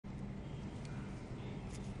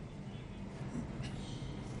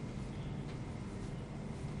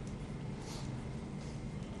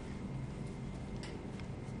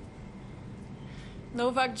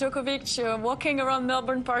Novak Djokovic walking around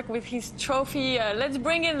Melbourne Park with his trophy. Let's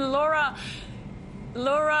bring in Laura.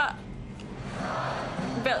 Laura,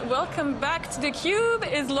 welcome back to the Cube.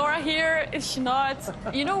 Is Laura here? Is she not?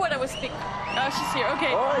 You know what I was thinking? Oh, she's here.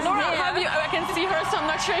 Okay, Laura, have you? I can see her, so I'm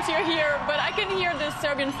not sure if you're here, but I can hear the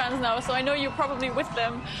Serbian fans now, so I know you're probably with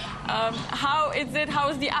them. How is it? How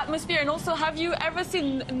is the atmosphere? And also, have you ever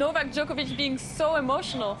seen Novak Djokovic being so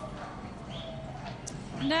emotional?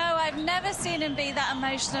 No, I've never seen him be that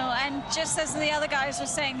emotional. And just as the other guys were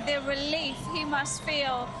saying, the relief he must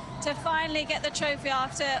feel to finally get the trophy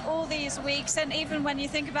after all these weeks. And even when you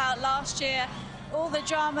think about last year, all the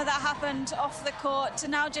drama that happened off the court, to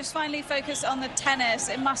now just finally focus on the tennis,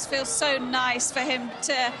 it must feel so nice for him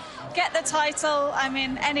to get the title. I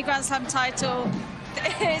mean, any Grand Slam title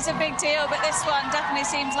is a big deal, but this one definitely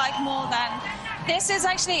seems like more than. This is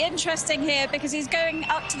actually interesting here because he's going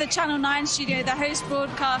up to the Channel 9 studio, the host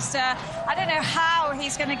broadcaster. I don't know how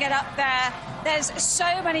he's going to get up there. There's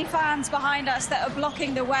so many fans behind us that are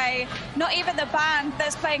blocking the way. Not even the band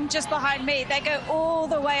that's playing just behind me. They go all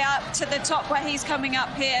the way up to the top where he's coming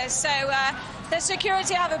up here. So the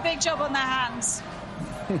security have a big job on their hands.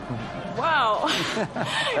 Wow.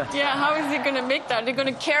 Yeah, how is he going to make that? They're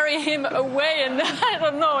going to carry him away and I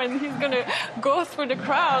don't know, and he's going to go through the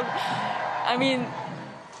crowd. I mean,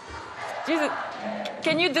 Jesus,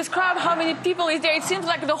 can you describe how many people is there? It seems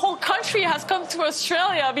like the whole country has come to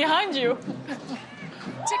Australia behind you.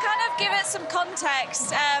 To kind of give it some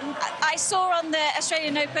context, I saw on the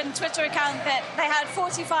Australian Open Twitter account that they had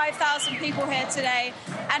 45,000 people here today.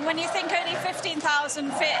 And when you think only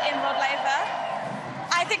 15,000 fit in Rod Laver,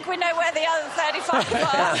 I think we know where the other 35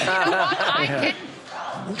 are. You know what?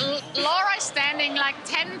 Laura's standing like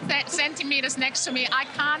 10 centimeters next to me. I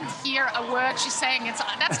can't hear a word she's saying.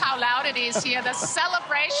 That's how loud it is here. The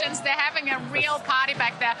celebrations, they're having a real party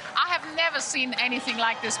back there. I have never seen anything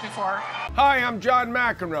like this before. Hi, I'm John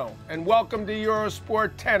McEnroe, and welcome to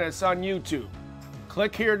Eurosport Tennis on YouTube.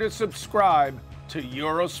 Click here to subscribe to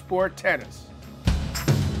Eurosport Tennis.